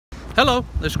Hello,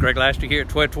 this is Greg Laster here at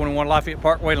 1221 Lafayette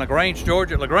Parkway in LaGrange,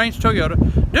 Georgia at LaGrange Toyota,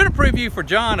 doing a preview for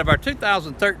John of our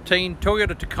 2013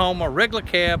 Toyota Tacoma regular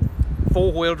cab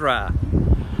four-wheel drive.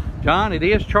 John, it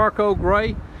is charcoal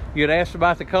gray. You had asked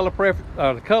about the color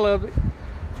of it.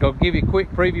 Go give you a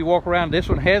quick preview walk around. This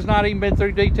one has not even been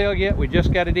through detail yet. We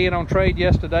just got it in on trade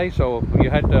yesterday, so you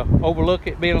had to overlook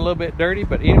it being a little bit dirty.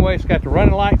 But anyway, it's got the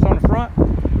running lights on the front.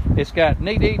 It's got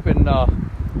knee deep in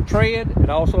tread.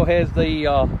 It also has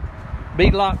the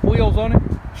bead-lock wheels on it,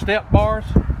 step bars,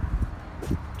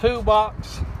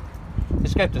 toolbox.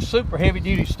 It's got the super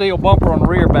heavy-duty steel bumper on the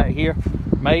rear back here,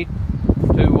 made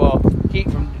to keep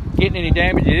from getting any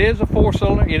damage. It is a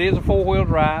four-cylinder. It is a four-wheel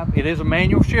drive. It is a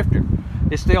manual shifter.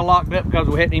 It's still locked up because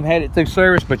we hadn't even had it through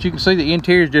service, but you can see the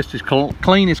interior is just as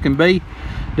clean as can be.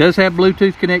 It does have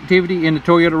Bluetooth connectivity in the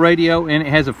Toyota radio, and it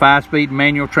has a 5-speed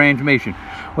manual transmission.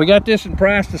 We got this in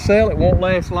price to sell. It won't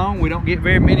last long. We don't get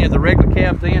very many of the regular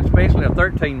cabs in, especially a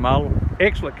 13 model.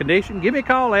 Excellent condition. Give me a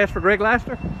call. Ask for Greg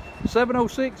Laster,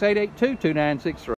 706-882-2963.